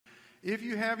If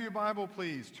you have your Bible,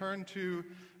 please turn to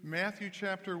Matthew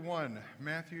chapter 1.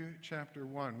 Matthew chapter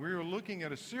 1. We are looking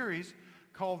at a series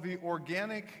called The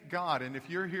Organic God. And if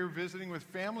you're here visiting with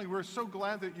family, we're so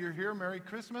glad that you're here. Merry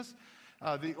Christmas.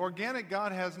 The organic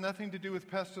God has nothing to do with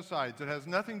pesticides. It has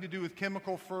nothing to do with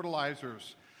chemical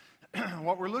fertilizers.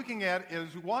 What we're looking at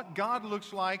is what God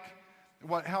looks like,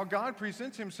 how God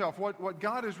presents himself, what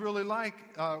God is really like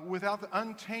without the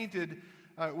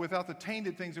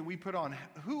tainted things that we put on.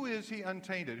 Who is he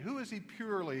untainted? Who is he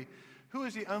purely? Who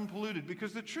is he unpolluted?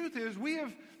 Because the truth is,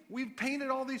 we've painted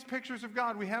all these pictures of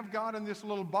God. We have God in this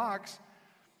little box.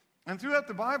 And throughout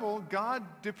the Bible, God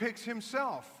depicts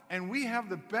himself. And we have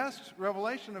the best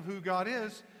revelation of who God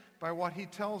is by what he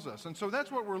tells us. And so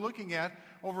that's what we're looking at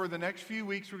over the next few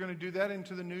weeks. We're going to do that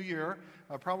into the new year,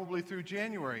 probably through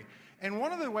January. And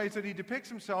one of the ways that he depicts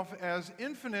himself as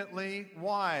infinitely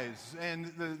wise,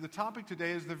 and the topic today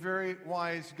is the very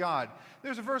wise God.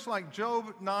 There's a verse like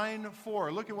Job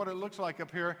 9:4. Look at what it looks like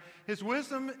up here. His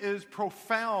wisdom is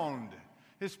profound.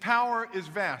 His power is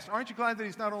vast. Aren't you glad that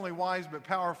he's not only wise but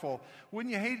powerful?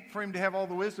 Wouldn't you hate for him to have all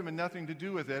the wisdom and nothing to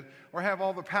do with it, or have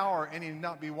all the power and he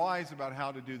not be wise about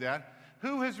how to do that?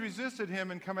 Who has resisted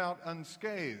him and come out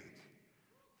unscathed?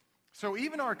 So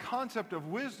even our concept of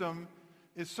wisdom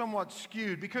is somewhat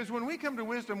skewed, because when we come to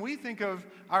wisdom, we think of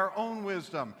our own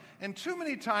wisdom. And too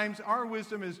many times, our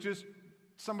wisdom is just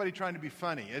somebody trying to be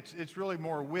funny. It's really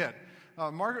more wit.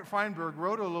 Margaret Feinberg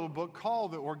wrote a little book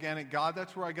called The Organic God.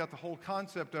 That's where I got the whole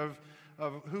concept of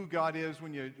who God is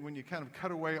when you kind of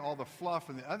cut away all the fluff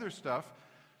and the other stuff.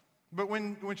 But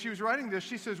when she was writing this,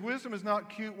 she says, wisdom is not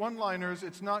cute one-liners,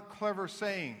 it's not clever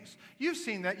sayings. You've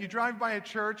seen that. You drive by a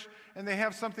church, and they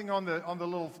have something on the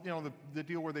little, the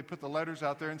deal where they put the letters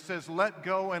out there, and says, let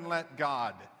go and let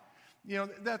God.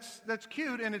 That's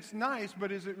cute, and it's nice, but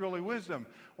is it really wisdom?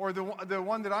 Or the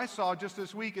one that I saw just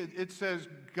this week, it says,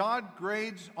 God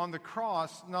grades on the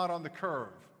cross, not on the curve.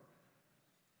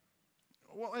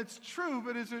 Well, it's true,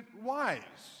 but is it wise?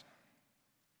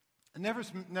 And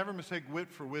never mistake wit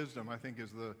for wisdom, I think,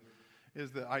 is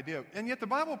the idea. And yet the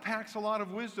Bible packs a lot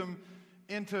of wisdom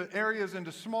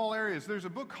into small areas. There's a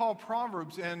book called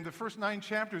Proverbs, and the first 9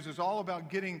 chapters is all about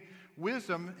getting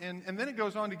wisdom, and then it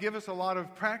goes on to give us a lot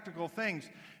of practical things.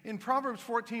 In Proverbs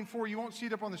 14:4, you won't see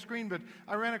it up on the screen, but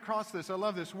I ran across this. I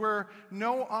love this. Where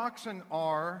no oxen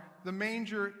are, the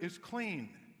manger is clean.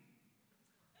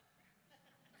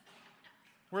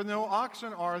 Where no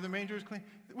oxen are, the manger is clean.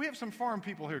 We have some farm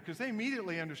people here because they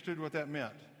immediately understood what that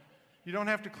meant. You don't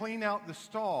have to clean out the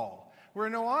stall. Where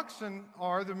no oxen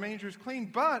are, the manger is clean,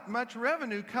 but much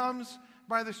revenue comes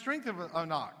by the strength of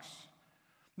an ox.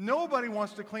 Nobody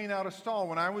wants to clean out a stall.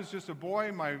 When I was just a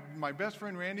boy, my best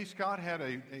friend Randy Scott had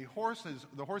a horse.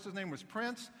 The horse's name was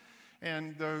Prince,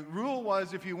 and the rule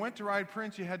was if you went to ride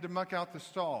Prince, you had to muck out the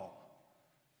stall.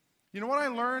 You know what I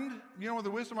learned? You know what the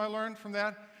wisdom I learned from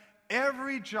that?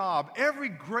 Every job, every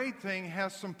great thing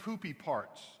has some poopy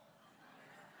parts.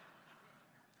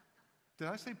 Did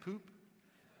I say poop?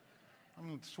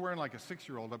 I'm swearing like a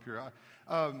 6-year-old up here.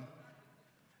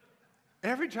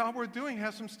 Every job worth doing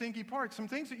has some stinky parts, some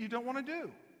things that you don't want to do.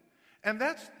 And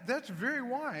that's very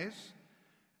wise,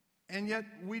 and yet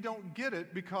we don't get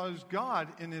it because God,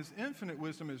 in his infinite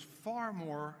wisdom, is far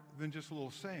more than just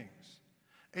little sayings.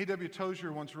 A.W.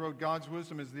 Tozier once wrote, God's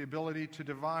wisdom is the ability to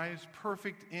devise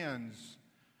perfect ends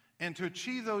and to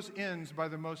achieve those ends by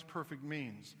the most perfect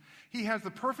means. He has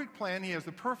the perfect plan, he has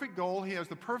the perfect goal, he has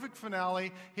the perfect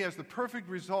finale, he has the perfect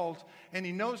result, and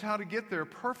he knows how to get there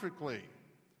perfectly.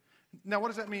 Now, what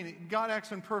does that mean? God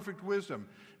acts in perfect wisdom.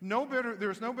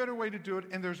 There's no better way to do it,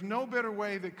 and there's no better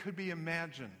way that could be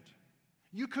imagined.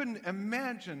 You couldn't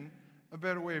imagine a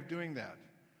better way of doing that.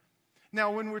 Now,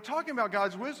 when we're talking about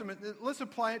God's wisdom, let's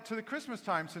apply it to the Christmas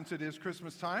time, since it is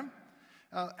Christmas time.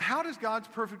 How does God's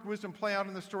perfect wisdom play out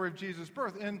in the story of Jesus'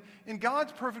 birth? In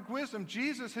God's perfect wisdom,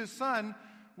 Jesus, his son,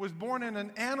 was born in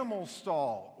an animal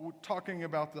stall. We're talking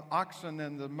about the oxen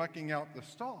and the mucking out the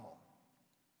stall.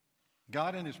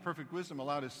 God, in his perfect wisdom,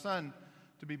 allowed his son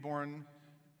to be born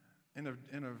in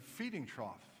a feeding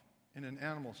trough, in an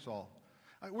animal stall.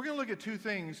 We're going to look at 2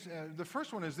 things. The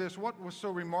first one is this: what was so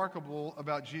remarkable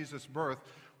about Jesus' birth?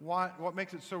 What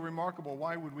makes it so remarkable?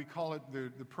 Why would we call it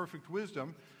the perfect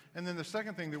wisdom? And then the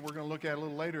second thing that we're going to look at a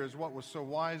little later is what was so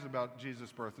wise about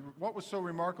Jesus' birth. What was so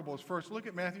remarkable is, first, look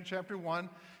at Matthew chapter 1.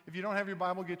 If you don't have your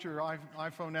Bible, get your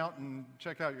iPhone out and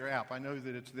check out your app. I know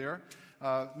that it's there.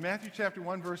 Matthew chapter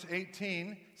 1, verse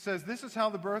 18 says, this is how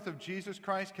the birth of Jesus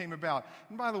Christ came about.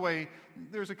 And by the way,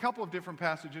 there's a couple of different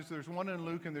passages. There's one in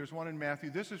Luke and there's one in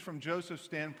Matthew. This is from Joseph's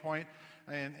standpoint.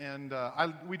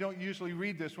 we don't usually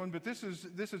read this one, but this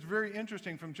is very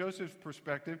interesting from Joseph's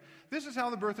perspective. This is how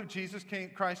the birth of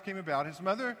Christ came about. His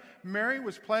mother, Mary,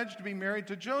 was pledged to be married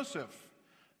to Joseph.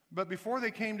 But before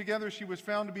they came together, she was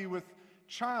found to be with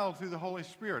child through the Holy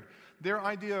Spirit. Their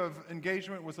idea of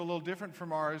engagement was a little different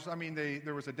from ours. I mean,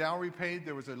 there was a dowry paid,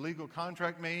 there was a legal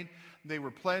contract made, they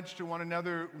were pledged to one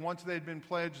another. Once they had been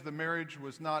pledged, the marriage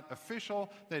was not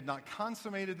official, they had not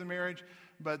consummated the marriage,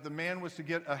 but the man was to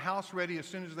get a house ready. As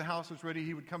soon as the house was ready,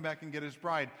 he would come back and get his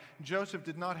bride. Joseph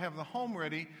did not have the home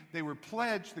ready. They were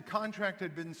pledged, the contract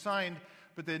had been signed,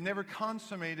 but they had never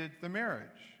consummated the marriage.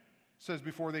 It says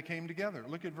before they came together.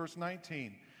 Look at verse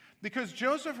 19. Because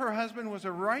Joseph, her husband, was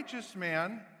a righteous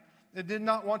man and did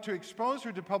not want to expose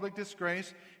her to public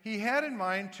disgrace, he had in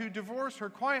mind to divorce her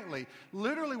quietly.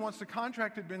 Literally, once the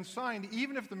contract had been signed,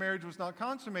 even if the marriage was not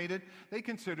consummated, they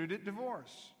considered it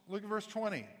divorce. Look at verse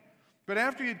 20. But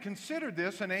after he had considered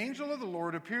this, an angel of the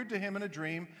Lord appeared to him in a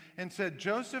dream and said,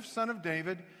 Joseph, son of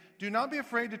David, do not be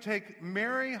afraid to take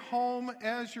Mary home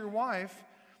as your wife,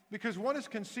 because what is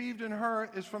conceived in her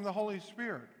is from the Holy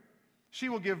Spirit. She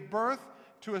will give birth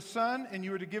to a son, and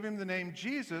you are to give him the name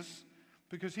Jesus,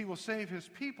 because he will save his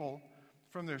people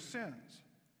from their sins.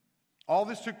 All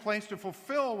this took place to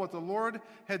fulfill what the Lord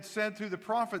had said through the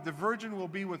prophet. The virgin will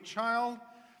be with child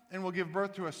and will give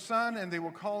birth to a son, and they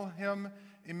will call him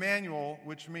Emmanuel,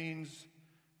 which means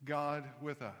God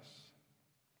with us.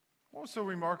 What was so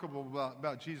remarkable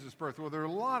about Jesus' birth? Well, there are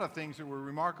a lot of things that were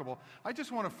remarkable. I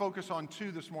just want to focus on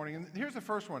two this morning. And here's the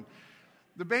first one.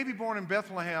 The baby born in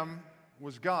Bethlehem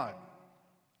was God.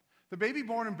 The baby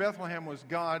born in Bethlehem was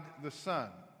God the Son.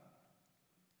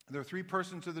 There are three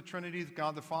persons of the Trinity,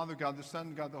 God the Father, God the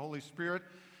Son, God the Holy Spirit.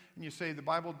 And you say the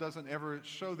Bible doesn't ever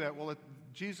show that. Well, at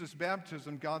Jesus'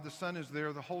 baptism, God the Son is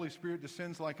there, the Holy Spirit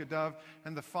descends like a dove,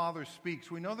 and the Father speaks.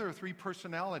 We know there are three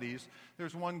personalities.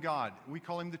 There's one God. We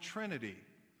call him the Trinity.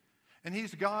 And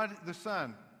he's God the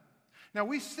Son. Now,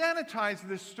 we sanitize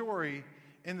this story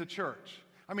in the church.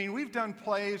 I mean, we've done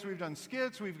plays, we've done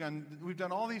skits, we've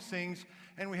done all these things,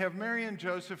 and we have Mary and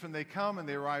Joseph, and they come and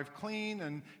they arrive clean,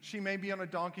 and she may be on a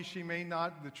donkey, she may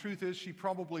not. The truth is, she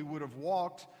probably would have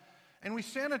walked. And we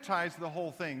sanitize the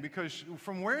whole thing, because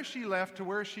from where she left to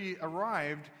where she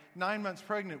arrived, 9 months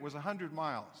pregnant, was 100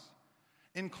 miles.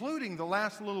 Including the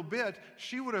last little bit,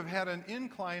 she would have had an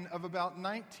incline of about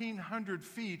 1,900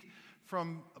 feet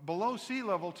from below sea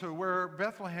level to where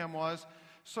Bethlehem was.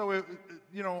 So,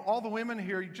 all the women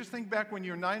here, you just think back when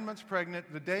you're 9 months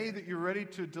pregnant, the day that you're ready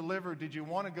to deliver, did you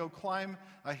want to go climb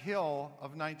a hill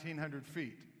of 1,900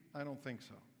 feet? I don't think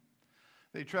so.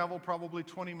 They travel probably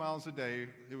 20 miles a day.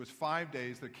 It was 5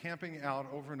 days. They're camping out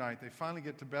overnight. They finally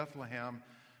get to Bethlehem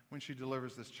when she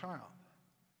delivers this child.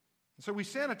 So we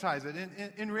sanitize it.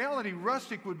 In reality,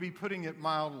 Rustic would be putting it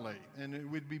mildly, and it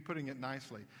would be putting it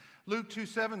nicely. Luke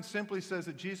 2:7 simply says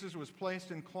that Jesus was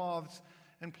placed in cloths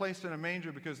and placed in a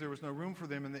manger because there was no room for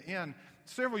them in the inn.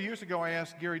 Several years ago, I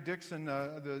asked Gary Dixon,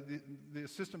 the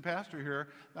assistant pastor here,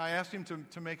 I asked him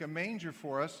to make a manger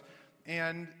for us,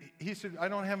 and he said, I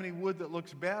don't have any wood that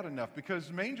looks bad enough,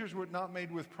 because mangers were not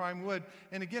made with prime wood.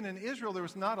 And again, in Israel, there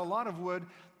was not a lot of wood,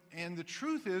 and the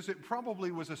truth is it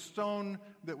probably was a stone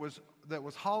that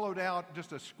was hollowed out,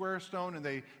 just a square stone, and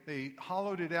they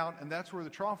hollowed it out, and that's where the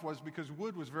trough was, because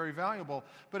wood was very valuable.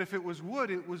 But if it was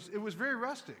wood, it was very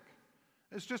rustic.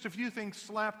 It's just a few things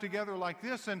slapped together like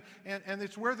this, and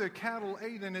it's where the cattle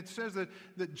ate. And it says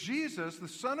that Jesus, the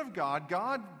Son of God,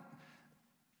 God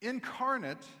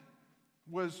incarnate,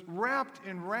 was wrapped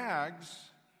in rags,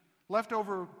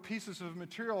 leftover pieces of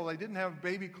material. They didn't have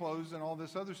baby clothes and all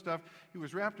this other stuff. He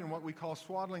was wrapped in what we call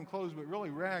swaddling clothes, but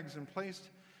really rags, and placed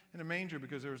in a manger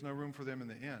because there was no room for them in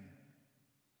the inn.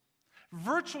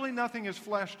 Virtually nothing is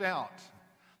fleshed out.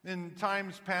 In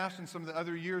times past, in some of the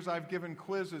other years, I've given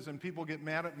quizzes, and people get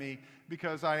mad at me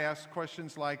because I ask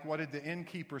questions like, what did the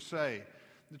innkeeper say?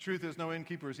 The truth is, no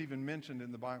innkeeper is even mentioned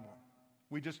in the Bible.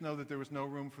 We just know that there was no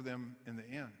room for them in the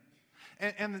inn.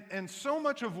 And so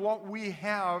much of what we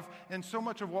have, and so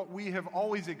much of what we have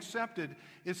always accepted,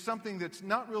 is something that's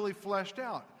not really fleshed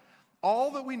out. All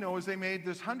that we know is they made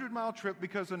this 100-mile trip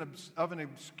because of an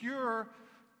obscure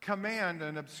command,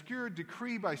 an obscure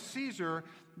decree by Caesar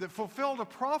that fulfilled a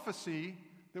prophecy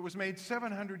that was made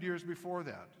 700 years before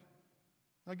that.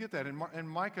 I get that. In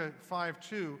Micah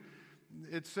 5:2,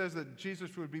 it says that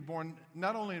Jesus would be born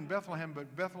not only in Bethlehem,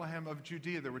 but Bethlehem of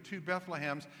Judea. There were two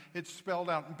Bethlehems. It's spelled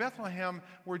out. And Bethlehem,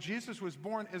 where Jesus was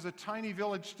born, is a tiny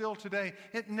village still today.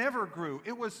 It never grew.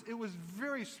 It was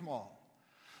very small.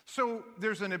 So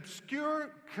there's an obscure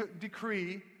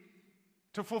decree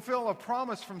to fulfill a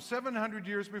promise from 700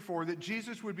 years before that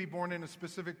Jesus would be born in a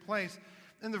specific place.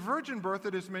 And the virgin birth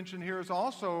that is mentioned here is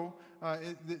also,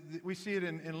 we see it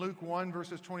in Luke 1,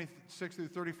 verses 26 through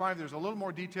 35. There's a little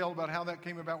more detail about how that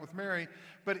came about with Mary.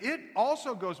 But it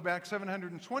also goes back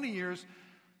 720 years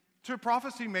to a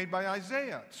prophecy made by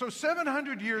Isaiah. So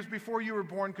 700 years before you were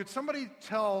born, could somebody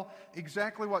tell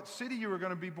exactly what city you were going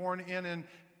to be born in, and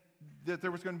that there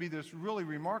was going to be this really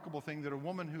remarkable thing that a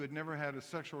woman who had never had a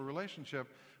sexual relationship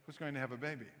was going to have a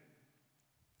baby?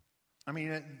 I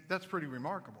mean, that's pretty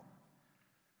remarkable.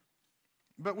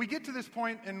 But we get to this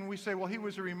point and we say, well, he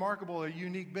was a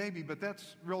unique baby, but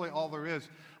that's really all there is.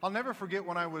 I'll never forget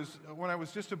when I was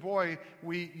just a boy,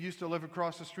 we used to live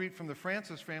across the street from the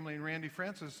Francis family, and Randy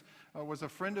Francis was a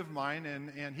friend of mine,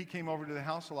 and he came over to the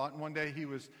house a lot, and one day he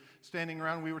was standing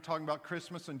around, we were talking about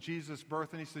Christmas and Jesus' birth,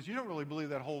 and he says, you don't really believe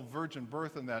that whole virgin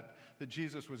birth and that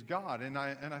Jesus was God. And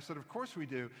I said, of course we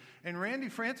do. And Randy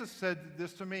Francis said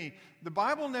this to me, the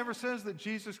Bible never says that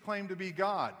Jesus claimed to be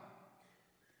God.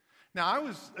 Now, I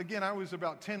was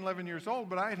about 10, 11 years old,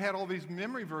 but I had all these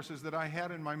memory verses that I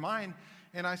had in my mind,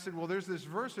 and I said, well, there's this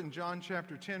verse in John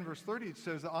chapter 10, verse 30, it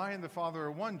says, I and the Father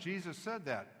are one. Jesus said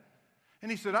that. And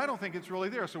he said, I don't think it's really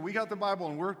there. So we got the Bible,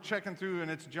 and we're checking through,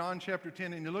 and it's John chapter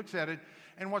 10, and he looks at it,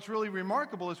 and what's really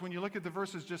remarkable is when you look at the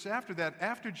verses just after that,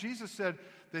 after Jesus said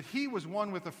that he was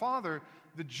one with the Father,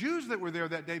 the Jews that were there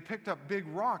that day picked up big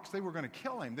rocks. They were going to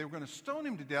kill him. They were going to stone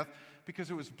him to death because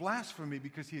it was blasphemy,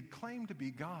 because he had claimed to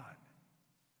be God.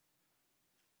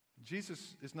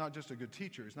 Jesus is not just a good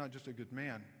teacher. He's not just a good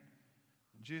man.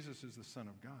 Jesus is the Son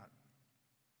of God.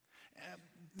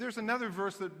 There's another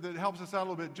verse that helps us out a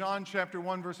little bit. John chapter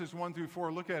 1, verses 1 through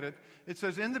 4. Look at it. It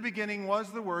says, in the beginning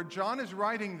was the Word. John is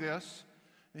writing this.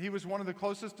 He was one of the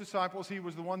closest disciples. He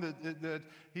was the one that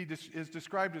is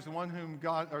described as the one whom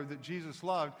that Jesus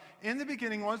loved. In the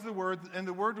beginning was the Word, and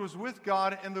the Word was with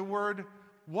God, and the Word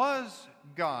was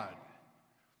God.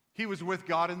 He was with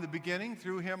God in the beginning.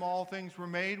 Through him all things were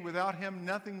made. Without him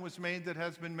nothing was made that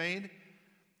has been made.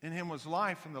 In him was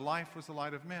life, and the life was the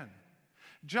light of men.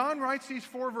 John writes these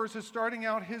 4 verses starting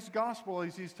out his gospel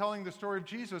as he's telling the story of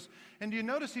Jesus. And do you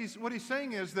notice what he's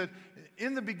saying is that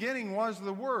in the beginning was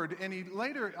the Word, and he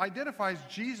later identifies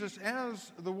Jesus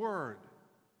as the Word.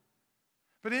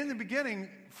 But in the beginning,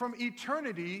 from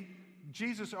eternity,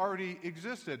 Jesus already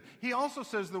existed. He also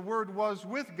says the Word was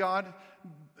with God,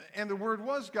 and the Word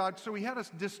was God, so he had a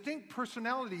distinct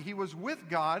personality. He was with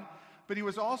God, but he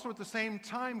was also at the same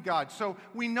time God. So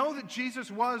we know that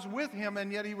Jesus was with him,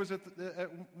 and yet he was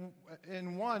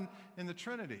in one in the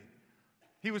Trinity.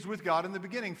 He was with God in the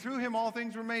beginning. Through him all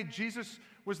things were made. Jesus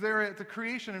was there at the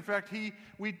creation. In fact,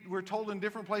 we're told in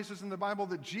different places in the Bible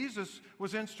that Jesus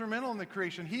was instrumental in the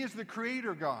creation. He is the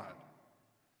creator God.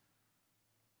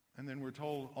 And then we're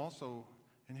told also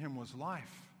in him was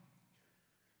life.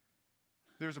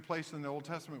 There's a place in the Old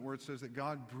Testament where it says that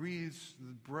God breathes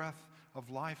the breath of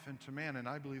life into man, and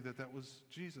I believe that was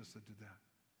Jesus that did that.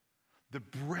 The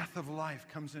breath of life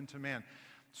comes into man.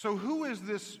 So who is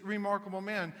this remarkable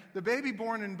man? The baby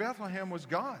born in Bethlehem was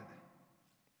God.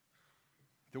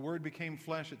 The Word became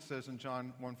flesh, it says in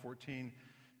John 1:14,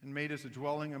 and made us a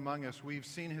dwelling among us. We've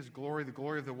seen his glory, the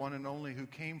glory of the one and only who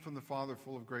came from the Father,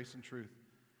 full of grace and truth.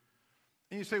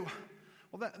 And you say,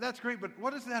 well, that's great, but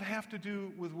what does that have to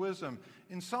do with wisdom?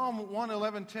 In Psalm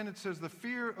 111:10, it says, the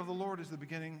fear of the Lord is the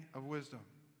beginning of wisdom.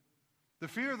 The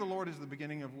fear of the Lord is the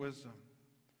beginning of wisdom.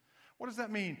 What does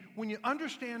that mean? When you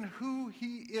understand who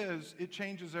he is, it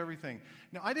changes everything.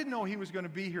 Now, I didn't know he was going to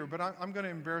be here, but I'm going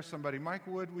to embarrass somebody. Mike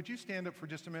Wood, would you stand up for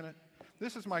just a minute?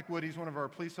 This is Mike Wood. He's one of our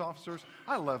police officers.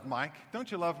 I love Mike.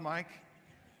 Don't you love Mike?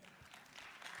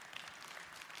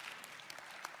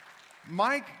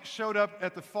 Mike showed up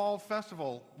at the fall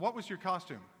festival. What was your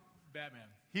costume? Batman.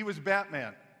 He was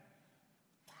Batman.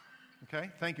 Okay,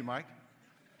 thank you, Mike.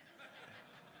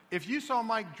 If you saw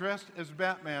Mike dressed as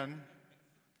Batman,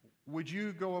 would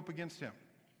you go up against him?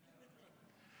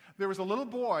 There was a little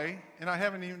boy, and I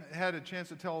haven't even had a chance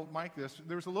to tell Mike this.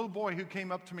 There was a little boy who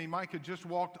came up to me. Mike had just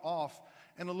walked off,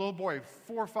 and a little boy,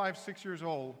 4, 5, 6 years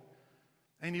old,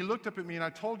 and he looked up at me, and I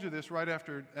told you this right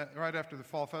after the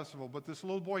fall festival, but this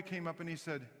little boy came up and he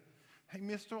said, "Hey,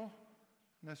 mister?"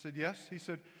 And I said, "Yes." He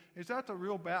said, "Is that the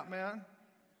real Batman?"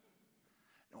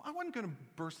 No, I wasn't going to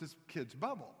burst this kid's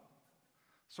bubble.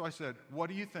 So I said, "What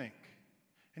do you think?"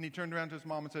 And he turned around to his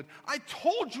mom and said, "I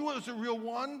told you it was a real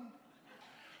one."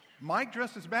 Mike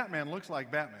dressed as Batman looks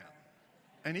like Batman,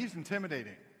 and he's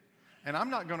intimidating. And I'm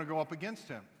not going to go up against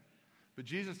him. But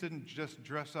Jesus didn't just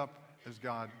dress up as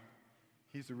God.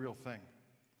 He's the real thing.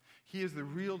 He is the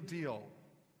real deal.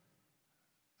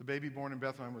 The baby born in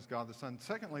Bethlehem was God the Son.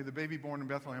 Secondly, the baby born in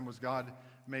Bethlehem was God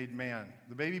made man.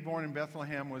 The baby born in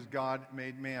Bethlehem was God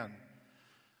made man.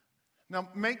 Now,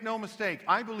 make no mistake,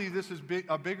 I believe this is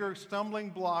a bigger stumbling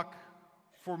block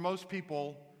for most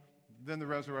people than the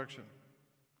resurrection.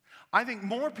 I think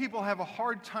more people have a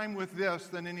hard time with this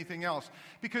than anything else.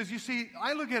 Because you see,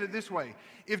 I look at it this way.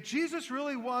 If Jesus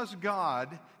really was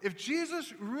God, if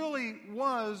Jesus really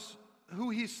was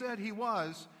who he said he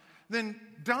was, then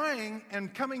dying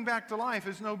and coming back to life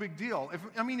is no big deal.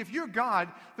 If you're God,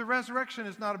 the resurrection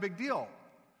is not a big deal.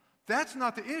 That's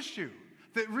not the issue.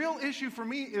 The real issue for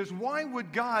me is, why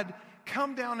would God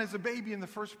come down as a baby in the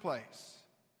first place?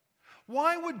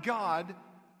 Why would God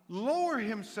lower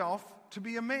himself to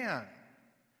be a man?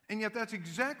 And yet that's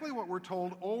exactly what we're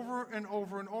told over and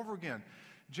over and over again.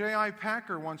 J.I.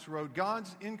 Packer once wrote,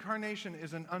 God's incarnation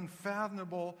is an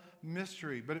unfathomable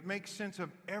mystery, but it makes sense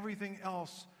of everything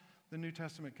else the New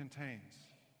Testament contains.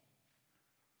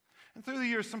 And through the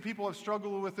years, some people have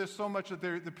struggled with this so much that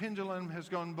the pendulum has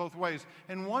gone both ways.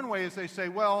 And one way is they say,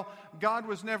 well, God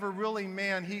was never really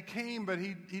man. He came, but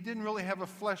he didn't really have a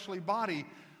fleshly body.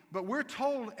 But we're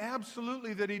told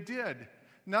absolutely that he did.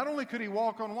 Not only could he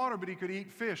walk on water, but he could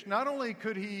eat fish. Not only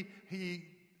could he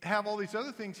have all these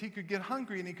other things, he could get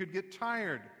hungry and he could get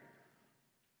tired.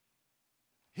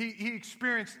 He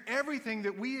experienced everything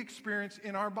that we experience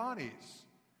in our bodies.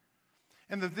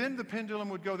 And then the pendulum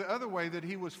would go the other way, that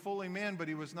he was fully man, but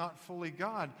he was not fully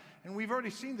God. And we've already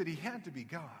seen that he had to be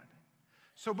God.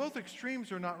 So both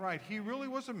extremes are not right. He really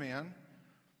was a man,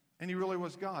 and he really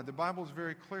was God. The Bible is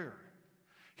very clear.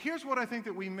 Here's what I think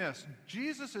that we miss.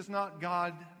 Jesus is not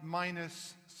God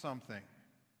minus something.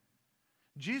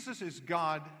 Jesus is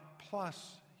God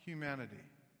plus humanity.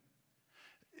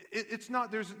 It's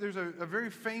not, there's a very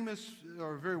famous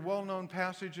or very well-known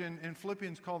passage in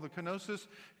Philippians called the kenosis,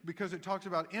 because it talks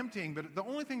about emptying, but the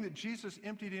only thing that Jesus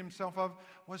emptied himself of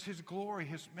was his glory,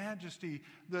 his majesty,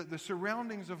 the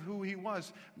surroundings of who he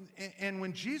was. And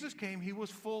when Jesus came, he was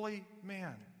fully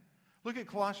man. Look at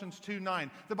Colossians 2:9.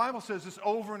 The Bible says this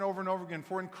over and over and over again.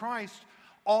 For in Christ,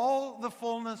 all the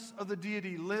fullness of the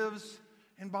deity lives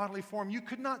in bodily form. You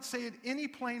could not say it any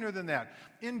plainer than that.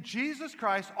 In Jesus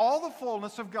Christ, all the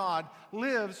fullness of God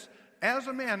lives as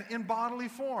a man in bodily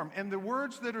form. And the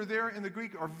words that are there in the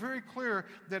Greek are very clear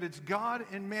that it's God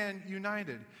and man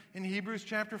united. In Hebrews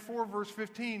chapter 4, verse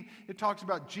 15, it talks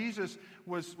about Jesus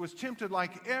was tempted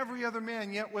like every other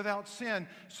man, yet without sin.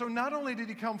 So not only did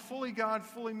he come fully God,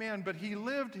 fully man, but he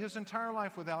lived his entire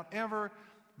life without ever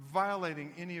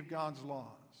violating any of God's laws.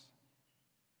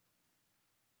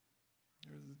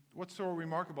 What's so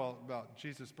remarkable about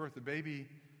Jesus' birth? The baby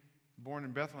born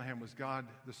in Bethlehem was God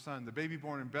the Son. The baby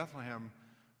born in Bethlehem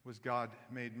was God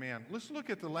made man. Let's look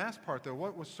at the last part, though.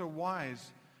 What was so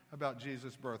wise about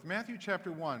Jesus' birth? Matthew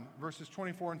chapter 1, verses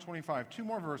 24 and 25. Two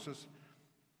more verses.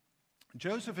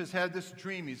 Joseph has had this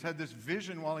dream. He's had this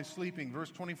vision while he's sleeping.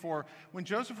 Verse 24. When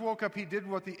Joseph woke up, he did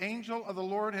what the angel of the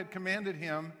Lord had commanded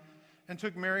him and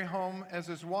took Mary home as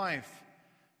his wife.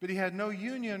 But he had no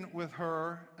union with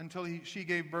her until she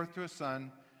gave birth to a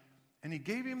son, and he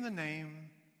gave him the name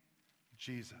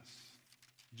Jesus,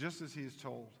 just as he is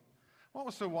told. What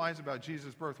was so wise about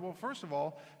Jesus' birth? Well, first of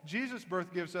all, Jesus'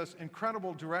 birth gives us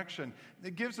incredible direction.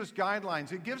 It gives us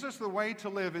guidelines. It gives us the way to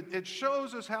live. It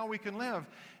shows us how we can live.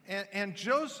 And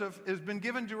Joseph has been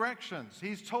given directions.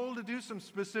 He's told to do some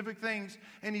specific things,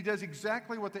 and he does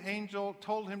exactly what the angel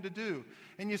told him to do.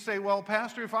 And you say, well,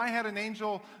 Pastor, if I had an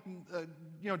angel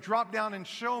drop down and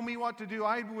show me what to do,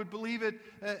 I would believe it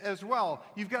as well.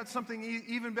 You've got something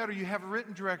even better. You have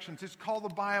written directions. It's called the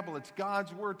Bible. It's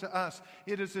God's word to us.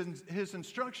 It is his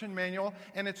instruction manual,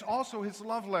 and it's also his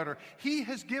love letter. He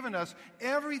has given us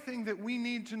everything that we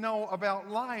need to know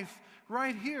about life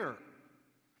right here.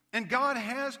 And God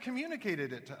has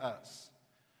communicated it to us.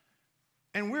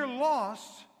 And we're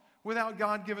lost without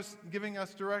God giving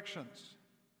us directions.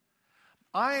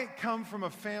 I come from a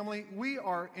family, we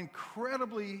are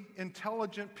incredibly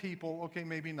intelligent people. Okay,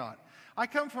 maybe not. I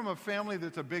come from a family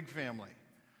that's a big family.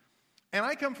 And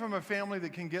I come from a family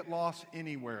that can get lost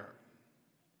anywhere.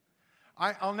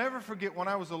 I'll never forget when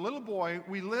I was a little boy,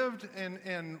 we lived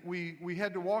and we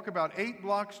had to walk about 8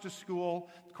 blocks to school.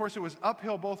 Of course, it was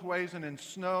uphill both ways and in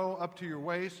snow up to your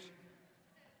waist.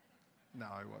 No,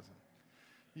 it wasn't.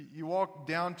 You walked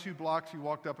down 2 blocks, you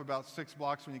walked up about 6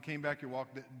 blocks. When you came back, you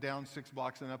walked down 6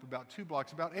 blocks and up about 2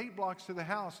 blocks, about 8 blocks to the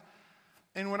house.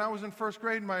 And when I was in first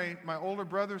grade, my older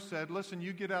brother said, listen,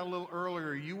 you get out a little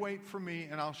earlier, you wait for me,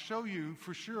 and I'll show you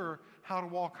for sure how to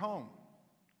walk home.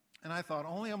 And I thought,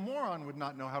 only a moron would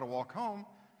not know how to walk home,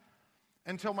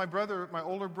 until my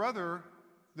older brother,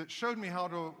 that showed me how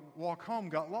to walk home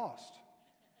got lost.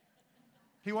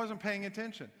 He wasn't paying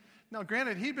attention. Now,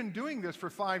 granted, he'd been doing this for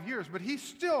 5 years, but he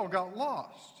still got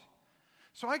lost.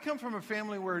 So I come from a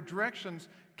family where directions,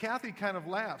 Kathy kind of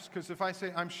laughs, because if I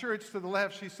say, I'm sure it's to the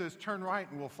left, she says, turn right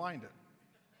and we'll find it.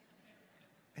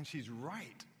 And she's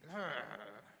right.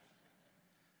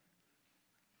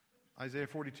 Isaiah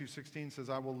 42:16 says,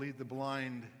 I will lead the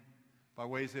blind by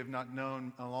ways they have not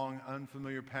known. Along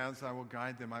unfamiliar paths I will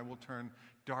guide them. I will turn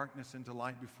darkness into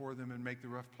light before them and make the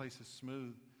rough places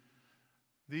smooth.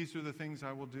 These are the things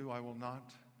I will do. I will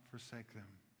not forsake them.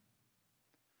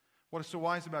 What is so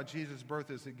wise about Jesus' birth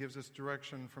is it gives us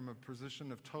direction from a position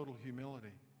of total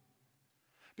humility.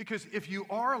 Because if you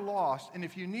are lost and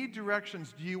if you need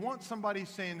directions, do you want somebody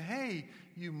saying, hey,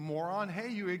 you moron, hey,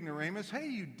 you ignoramus, hey,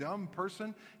 you dumb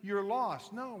person, you're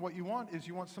lost? No, what you want is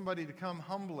you want somebody to come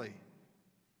humbly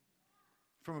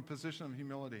from a position of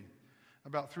humility.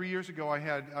 About 3 years ago,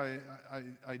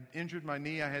 I injured my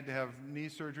knee. I had to have knee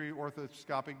surgery,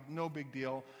 orthoscopic, no big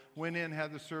deal. Went in,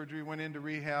 had the surgery, went into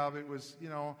rehab. It was,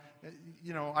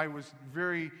 I was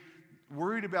very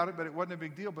worried about it, but it wasn't a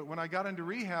big deal. But when I got into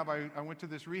rehab, I went to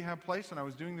this rehab place, and I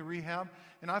was doing the rehab,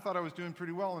 and I thought I was doing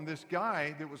pretty well. And this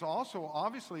guy that was also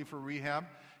obviously for rehab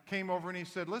came over, and he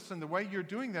said, listen, the way you're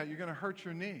doing that, you're going to hurt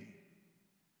your knee.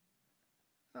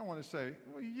 And I want to say,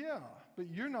 well, yeah, but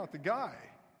you're not the guy.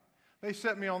 They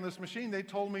set me on this machine. They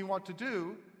told me what to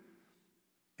do.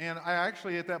 And I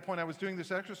actually, at that point, I was doing this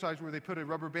exercise where they put a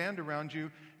rubber band around you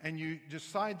and you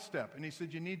just sidestep. And he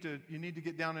said, you need to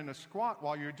get down in a squat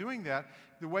while you're doing that.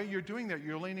 The way you're doing that,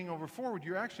 you're leaning over forward.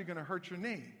 You're actually going to hurt your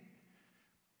knee.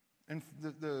 And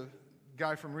the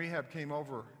guy from rehab came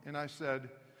over, and I said,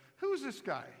 who's this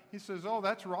guy? He says, oh,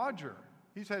 that's Roger.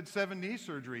 He's had 7 knee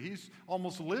surgery. He's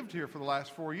almost lived here for the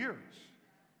last 4 years.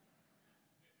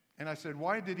 And I said,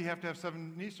 why did he have to have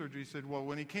 7 knee surgery? He said, well,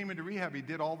 when he came into rehab, he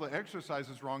did all the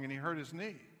exercises wrong and he hurt his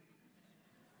knee.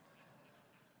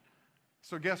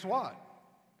 So guess what?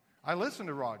 I listened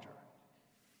to Roger.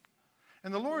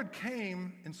 And the Lord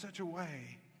came in such a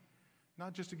way,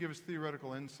 not just to give us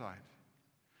theoretical insight.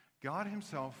 God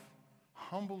himself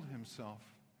humbled himself,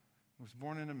 was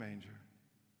born in a manger.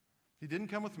 He didn't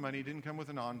come with money. He didn't come with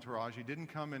an entourage. He didn't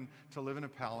come in to live in a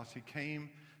palace. He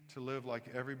came to live like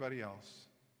everybody else.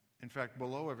 In fact,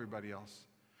 below everybody else.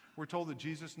 We're told that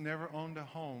Jesus never owned a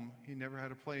home. He never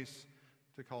had a place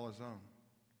to call his own.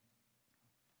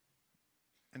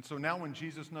 And so now when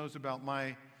Jesus knows about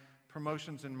my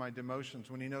promotions and my demotions,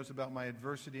 when he knows about my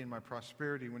adversity and my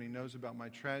prosperity, when he knows about my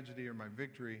tragedy or my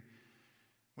victory,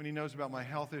 when he knows about my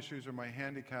health issues or my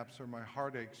handicaps or my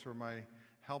heartaches or my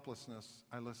helplessness,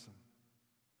 I listen.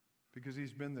 Because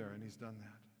he's been there and he's done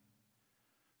that.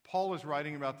 Paul is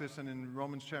writing about this, and in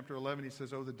Romans chapter 11, he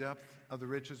says, oh, the depth of the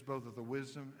riches, both of the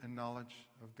wisdom and knowledge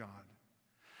of God.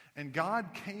 And God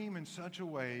came in such a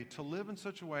way, to live in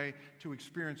such a way, to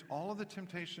experience all of the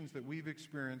temptations that we've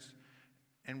experienced,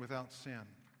 and without sin.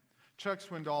 Chuck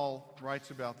Swindoll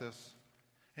writes about this,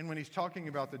 and when he's talking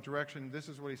about the direction, this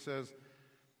is what he says.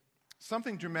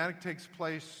 Something dramatic takes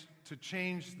place to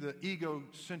change the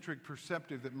egocentric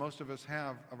perspective that most of us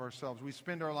have of ourselves. We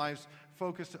spend our lives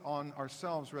focused on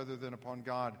ourselves rather than upon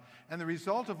God. And the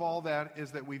result of all that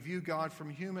is that we view God from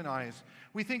human eyes.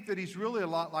 We think that he's really a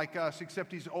lot like us,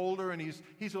 except he's older and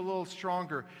he's a little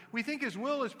stronger. We think his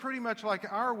will is pretty much like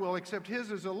our will, except his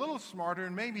is a little smarter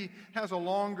and maybe has a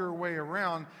longer way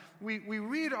around. We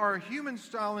read our human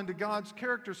style into God's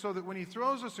character so that when he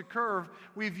throws us a curve,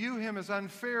 we view him as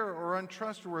unfair or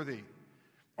untrustworthy.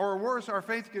 Or worse, our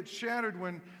faith gets shattered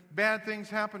when bad things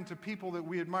happen to people that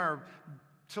we admire,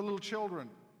 to little children,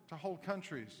 to whole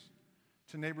countries,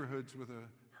 to neighborhoods with a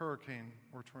hurricane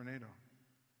or tornado.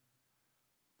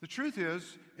 The truth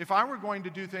is, if I were going to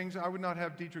do things, I would not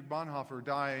have Dietrich Bonhoeffer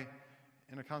die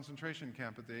in a concentration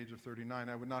camp at the age of 39.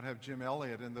 I would not have Jim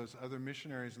Elliot and those other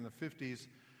missionaries in the 50s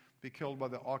be killed by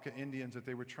the Auca Indians that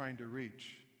they were trying to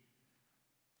reach.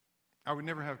 I would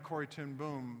never have Corrie ten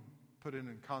Boom put in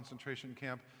a concentration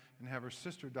camp and have her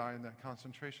sister die in that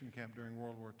concentration camp during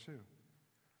World War II.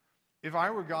 If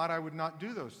I were God, I would not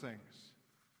do those things.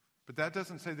 But that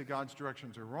doesn't say that God's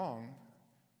directions are wrong.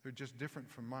 They're just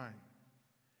different from mine.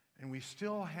 And we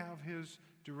still have his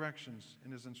directions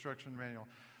in his instruction manual.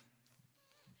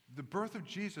 The birth of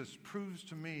Jesus proves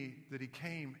to me that he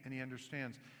came and he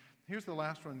understands. Here's the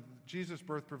last one. Jesus'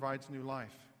 birth provides new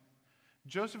life.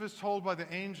 Joseph is told by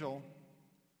the angel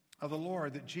of the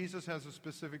Lord that Jesus has a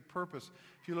specific purpose.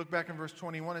 If you look back in verse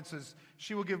 21, it says,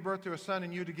 she will give birth to a son,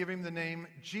 and you to give him the name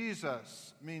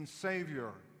Jesus, means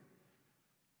Savior,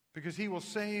 because he will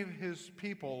save his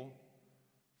people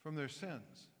from their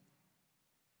sins.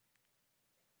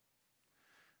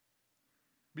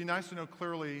 Be nice to know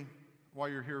clearly why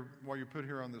you're here, why you're put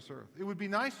here on this earth. It would be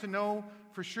nice to know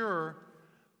for sure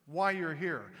why you're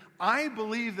here. I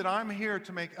believe that I'm here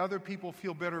to make other people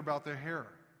feel better about their hair.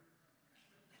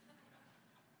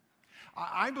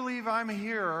 I believe I'm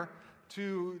here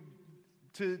to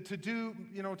do,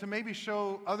 to maybe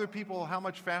show other people how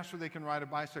much faster they can ride a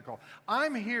bicycle.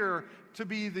 I'm here to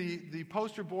be the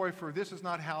poster boy for this is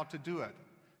not how to do it.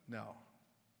 No.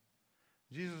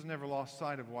 Jesus never lost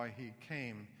sight of why he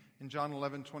came. In John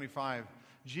 11:25,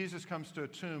 Jesus comes to a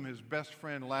tomb. His best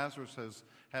friend Lazarus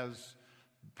has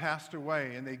passed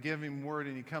away, and they give him word,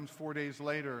 and he comes 4 days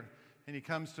later, and he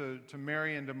comes to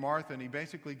Mary and to Martha, and he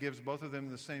basically gives both of them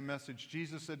the same message.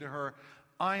 Jesus said to her,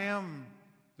 I am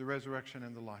the resurrection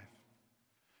and the life.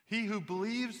 He who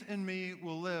believes in me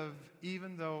will live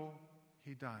even though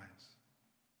he dies.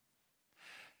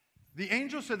 The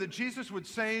angel said that Jesus would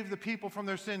save the people from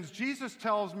their sins. Jesus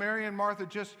tells Mary and Martha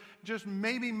just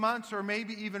maybe months or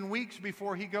maybe even weeks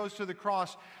before he goes to the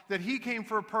cross that he came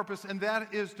for a purpose, and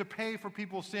that is to pay for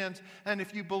people's sins. And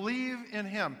if you believe in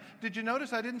him, did you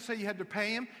notice I didn't say you had to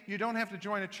pay him? You don't have to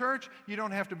join a church. You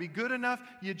don't have to be good enough.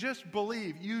 You just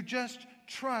believe. You just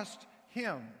trust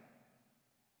him.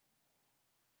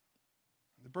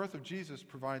 The birth of Jesus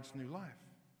provides new life.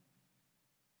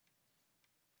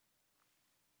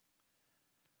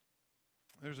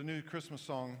 There's a new Christmas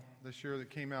song this year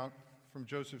that came out from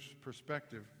Joseph's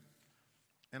perspective,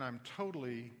 and I'm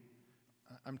totally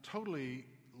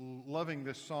loving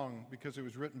this song because it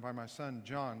was written by my son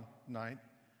John Knight,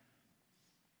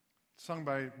 sung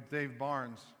by Dave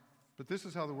Barnes. But this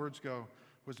is how the words go.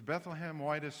 Was Bethlehem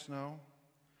white as snow?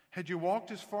 Had you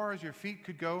walked as far as your feet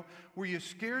could go? Were you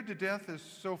scared to death as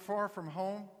so far from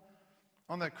home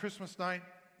on that Christmas night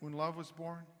when love was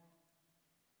born?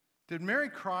 Did Mary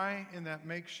cry in that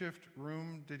makeshift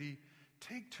room? Did he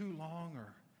take too long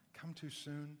or come too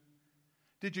soon?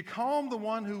 Did you calm the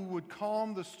one who would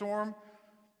calm the storm,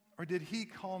 or did he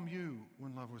calm you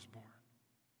when love was born?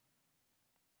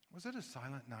 Was it a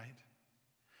silent night?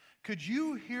 Could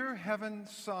you hear heaven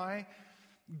sigh,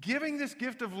 giving this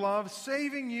gift of love,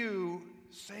 saving you,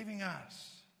 saving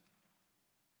us?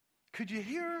 Could you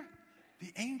hear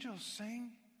the angels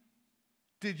sing?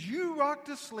 Did you rock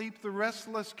to sleep the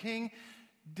restless king?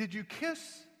 Did you kiss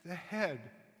the head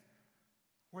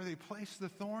where they placed the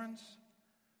thorns?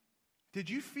 Did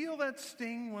you feel that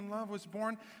sting when love was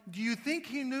born? Do you think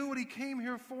he knew what he came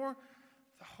here for?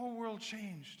 The whole world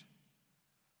changed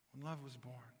when love was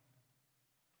born.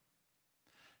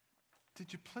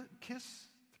 Did you kiss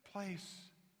the place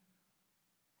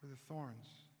where the thorns?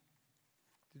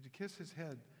 Did you kiss his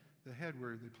head, the head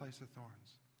where they placed the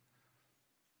thorns?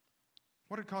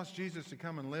 What it cost Jesus to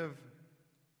come and live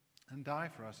and die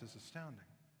for us is astounding.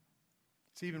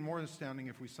 It's even more astounding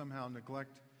if we somehow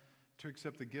neglect to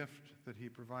accept the gift that he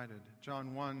provided.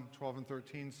 John 1:12 and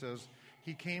 13 says,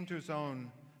 he came to his own,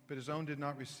 but his own did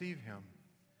not receive him.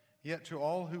 Yet to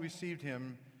all who received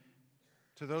him,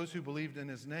 to those who believed in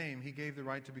his name, he gave the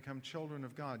right to become children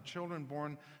of God. Children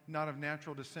born not of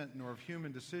natural descent, nor of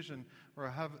human decision, or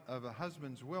of a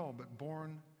husband's will, but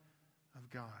born of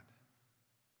God.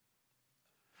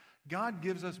 God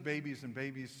gives us babies, and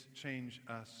babies change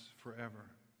us forever.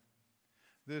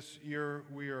 This year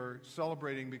we are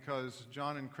celebrating because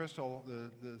John and Crystal,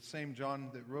 the same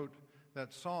John that wrote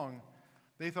that song,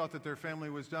 they thought that their family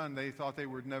was done. They thought they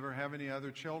would never have any other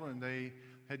children. They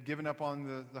had given up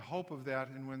on the hope of that,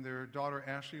 and when their daughter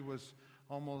Ashley was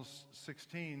almost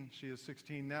 16, she is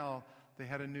 16 now, they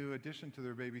had a new addition to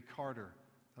their baby, Carter,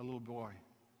 a little boy.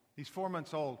 He's 4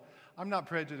 months old. I'm not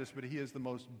prejudiced, but he is the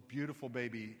most beautiful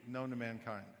baby known to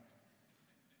mankind.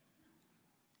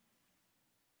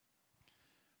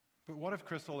 But what if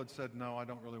Crystal had said, no, I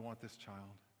don't really want this child?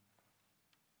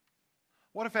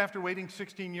 What if after waiting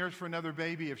 16 years for another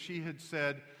baby, if she had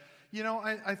said,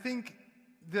 I think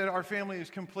that our family is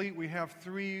complete. We have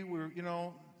 3.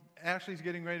 Ashley's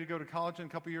getting ready to go to college in a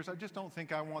couple years. I just don't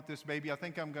think I want this baby. I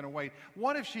think I'm going to wait.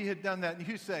 What if she had done that and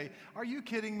you say, are you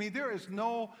kidding me? There is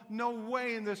no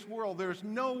way in this world. There's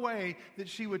no way that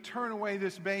she would turn away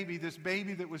this baby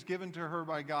that was given to her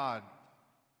by God.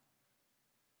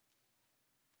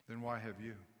 Then why have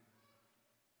you?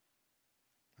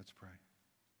 Let's pray.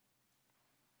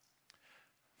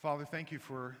 Father, thank you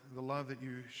for the love that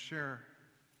you share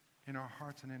in our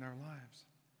hearts and in our lives.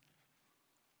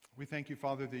 We thank you,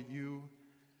 Father, that you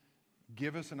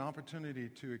give us an opportunity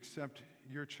to accept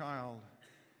your child,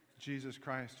 Jesus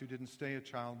Christ, who didn't stay a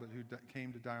child, but who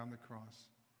came to die on the cross.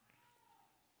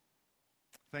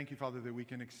 Thank you, Father, that we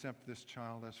can accept this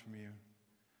child as from you,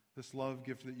 this love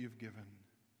gift that you've given,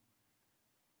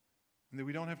 and that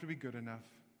we don't have to be good enough.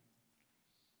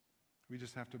 We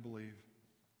just have to believe.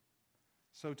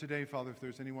 So today, Father, if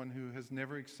there's anyone who has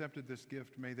never accepted this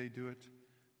gift, may they do it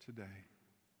today.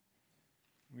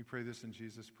 We pray this in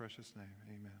Jesus' precious name.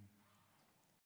 Amen.